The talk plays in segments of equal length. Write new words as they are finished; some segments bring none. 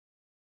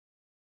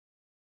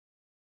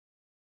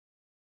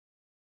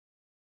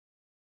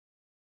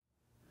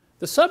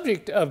The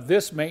subject of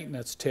this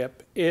maintenance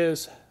tip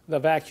is the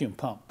vacuum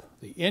pump,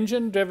 the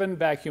engine-driven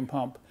vacuum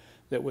pump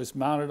that was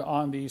mounted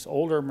on these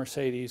older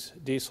Mercedes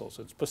diesels.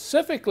 And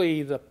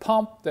specifically the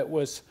pump that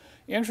was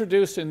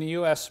introduced in the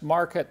U.S.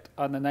 market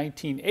on the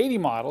 1980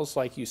 models,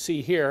 like you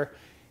see here,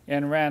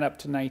 and ran up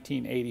to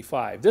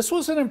 1985. This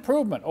was an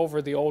improvement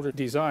over the older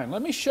design.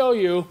 Let me show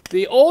you.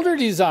 The older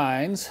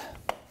designs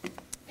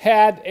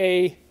had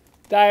a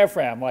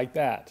diaphragm like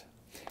that.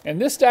 And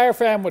this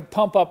diaphragm would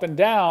pump up and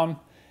down,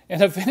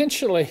 and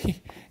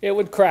eventually it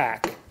would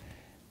crack.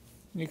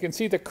 You can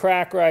see the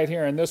crack right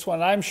here in this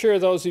one. I'm sure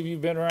those of you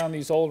who've been around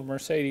these old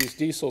Mercedes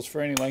diesels for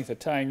any length of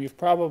time, you've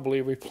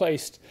probably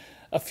replaced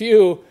a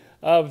few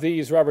of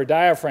these rubber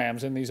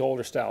diaphragms in these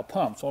older style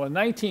pumps. Well, in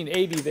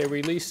 1980, they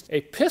released a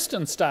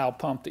piston style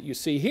pump that you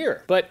see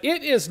here. But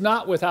it is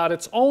not without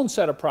its own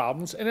set of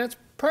problems, and it's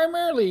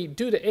primarily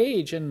due to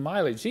age and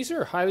mileage. These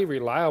are highly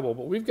reliable,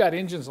 but we've got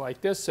engines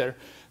like this that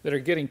are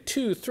getting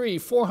 200,000, 300,000,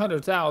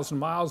 400,000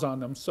 miles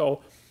on them.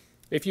 So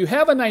if you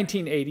have a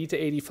 1980 to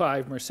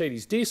 85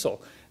 Mercedes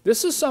diesel,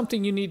 this is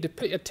something you need to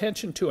pay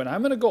attention to, and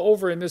I'm going to go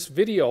over in this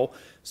video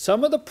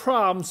some of the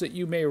problems that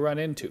you may run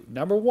into.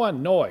 Number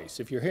one, noise.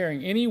 If you're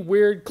hearing any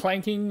weird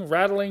clanking,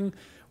 rattling,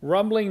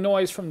 rumbling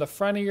noise from the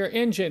front of your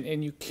engine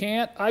and you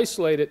can't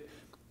isolate it,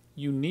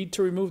 you need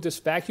to remove this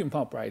vacuum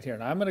pump right here.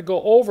 And I'm going to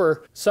go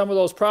over some of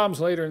those problems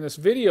later in this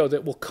video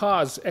that will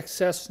cause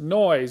excess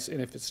noise,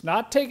 and if it's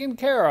not taken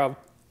care of,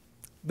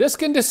 this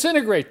can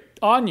disintegrate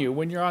on you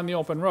when you're on the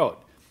open road.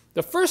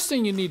 The first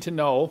thing you need to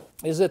know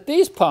is that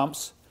these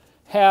pumps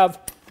have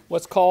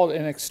what's called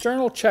an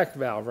external check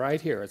valve right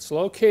here. It's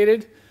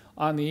located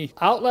on the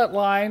outlet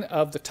line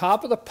of the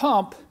top of the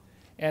pump,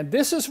 and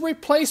this is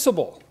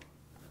replaceable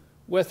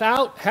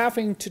without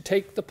having to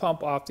take the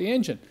pump off the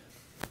engine.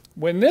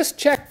 When this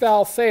check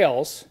valve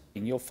fails,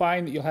 you'll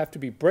find that you'll have to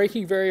be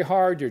braking very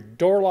hard, your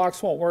door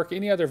locks won't work,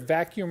 any other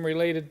vacuum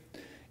related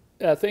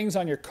things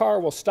on your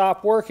car will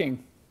stop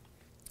working.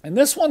 And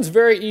this one's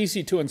very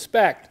easy to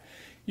inspect.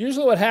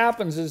 Usually what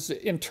happens is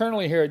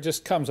internally here it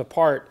just comes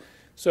apart.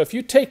 So if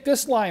you take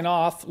this line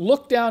off,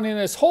 look down in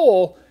this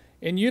hole,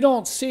 and you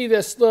don't see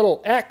this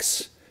little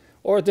X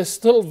or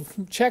this little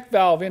check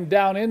valve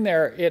down in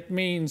there, it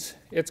means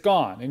it's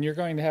gone and you're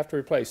going to have to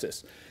replace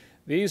this.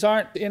 These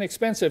aren't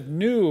inexpensive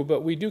new,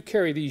 but we do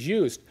carry these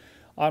used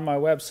on my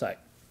website.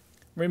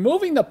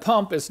 Removing the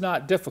pump is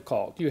not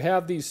difficult. You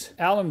have these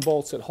Allen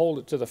bolts that hold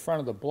it to the front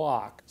of the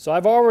block. So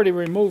I've already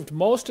removed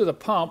most of the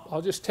pump.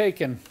 I'll just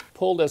take and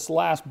pull this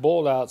last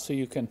bolt out so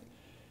you can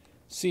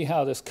see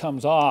how this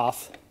comes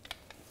off.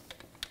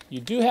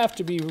 You do have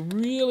to be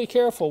really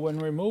careful when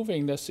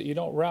removing this that you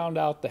don't round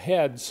out the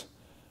heads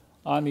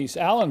on these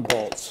Allen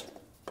bolts.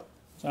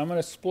 So I'm going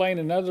to explain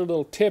another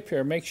little tip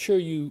here. Make sure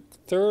you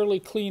thoroughly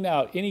clean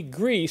out any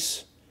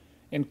grease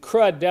and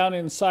crud down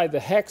inside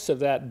the hex of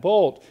that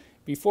bolt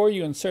before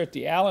you insert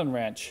the Allen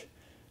wrench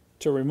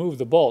to remove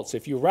the bolts.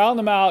 If you round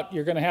them out,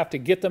 you're going to have to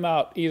get them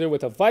out either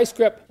with a vice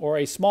grip or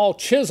a small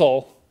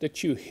chisel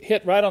that you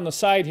hit right on the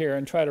side here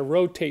and try to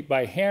rotate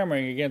by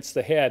hammering against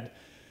the head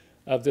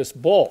of this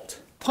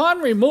bolt. Upon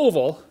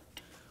removal,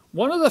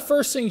 one of the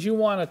first things you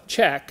want to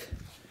check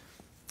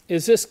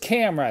is this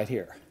cam right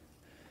here.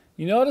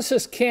 You notice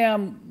this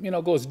cam,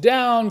 goes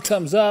down,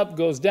 comes up,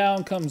 goes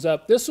down, comes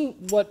up. This is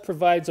what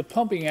provides a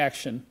pumping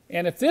action.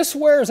 And if this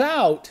wears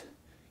out,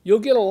 you'll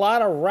get a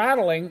lot of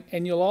rattling,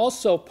 and you'll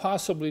also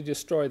possibly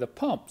destroy the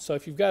pump. So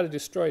if you've got a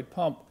destroyed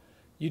pump,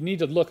 you need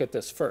to look at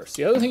this first.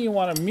 The other thing you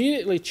want to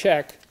immediately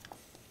check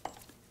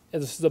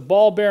is the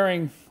ball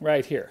bearing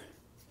right here.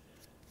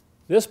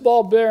 This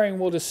ball bearing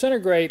will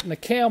disintegrate, and the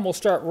cam will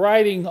start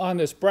riding on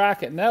this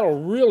bracket, and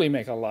that'll really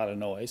make a lot of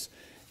noise.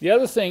 The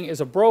other thing is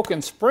a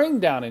broken spring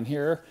down in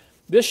here.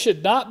 This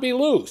should not be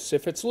loose.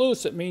 If it's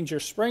loose, it means your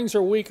springs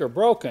are weak or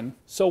broken.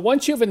 So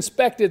once you've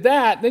inspected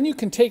that, then you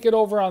can take it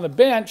over on the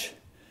bench,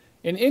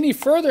 and any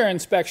further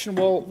inspection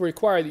will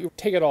require that you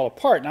take it all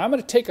apart. Now I'm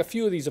going to take a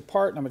few of these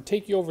apart, and I'm going to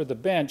take you over to the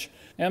bench,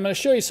 and I'm going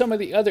to show you some of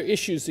the other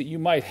issues that you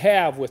might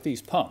have with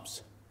these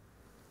pumps.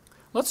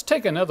 Let's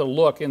take another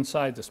look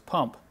inside this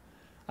pump.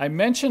 I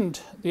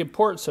mentioned the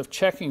importance of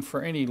checking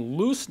for any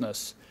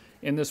looseness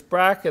in this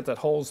bracket that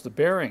holds the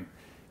bearing.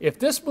 If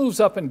this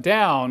moves up and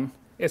down,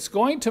 it's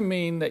going to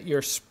mean that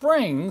your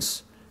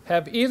springs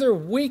have either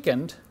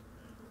weakened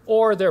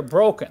or they're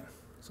broken.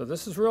 So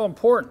this is real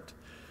important.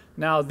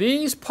 Now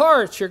these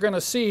parts you're going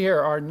to see here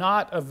are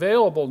not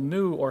available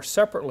new or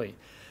separately,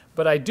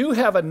 but I do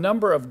have a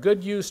number of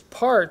good used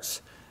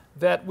parts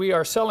that we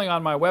are selling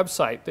on my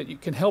website that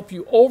can help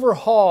you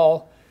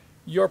overhaul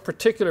your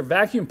particular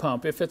vacuum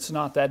pump if it's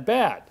not that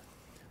bad.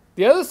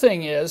 The other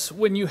thing is,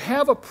 when you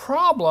have a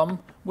problem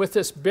with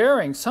this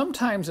bearing,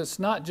 sometimes it's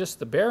not just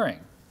the bearing,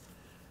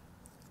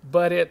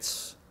 but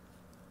it's,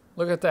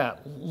 look at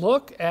that,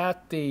 look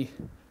at the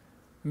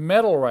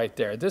metal right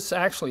there. This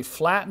actually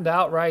flattened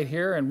out right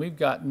here, and we've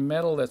got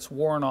metal that's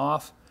worn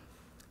off.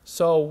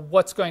 So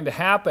what's going to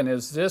happen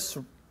is this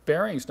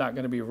bearing's not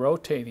going to be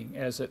rotating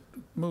as it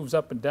moves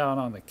up and down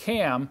on the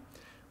cam.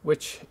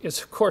 which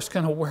is of course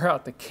going to wear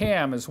out the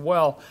cam as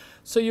well.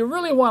 So you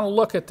really want to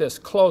look at this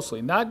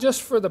closely, not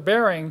just for the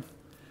bearing,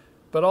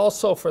 but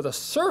also for the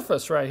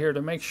surface right here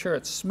to make sure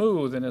it's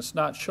smooth and it's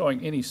not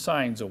showing any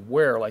signs of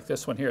wear like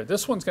this one here.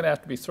 This one's going to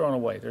have to be thrown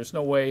away. There's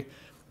no way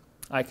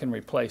I can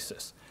replace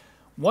this.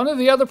 One of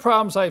the other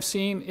problems I've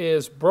seen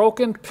is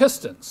broken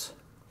pistons.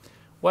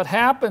 What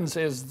happens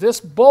is this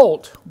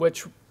bolt,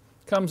 which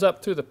comes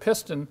up through the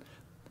piston,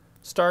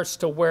 starts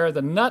to wear,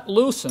 the nut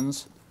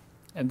loosens,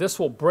 and this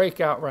will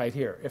break out right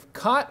here. If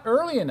caught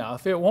early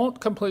enough, it won't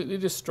completely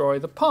destroy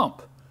the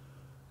pump.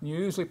 You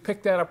usually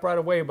pick that up right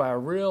away by a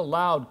real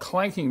loud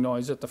clanking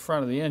noise at the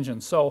front of the engine.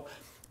 So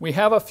we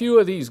have a few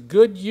of these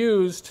good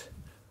used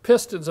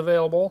pistons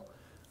available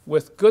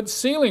with good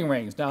sealing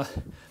rings. Now,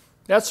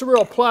 that's a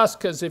real plus,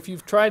 because if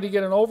you've tried to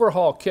get an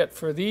overhaul kit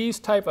for these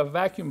type of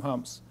vacuum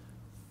pumps,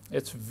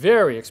 it's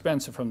very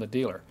expensive from the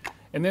dealer.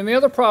 And then the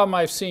other problem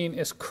I've seen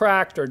is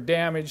cracked or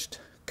damaged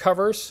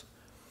covers.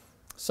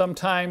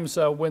 Sometimes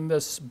when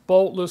this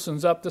bolt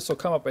loosens up, this will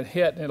come up and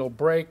hit and it'll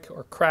break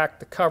or crack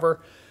the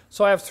cover.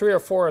 So I have 3 or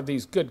 4 of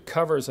these good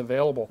covers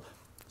available.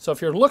 So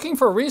if you're looking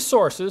for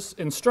resources,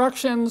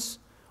 instructions,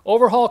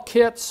 overhaul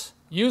kits,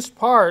 used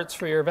parts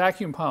for your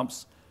vacuum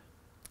pumps,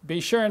 be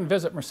sure and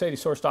visit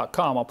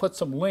Mercedessource.com. I'll put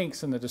some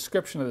links in the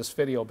description of this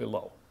video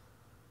below.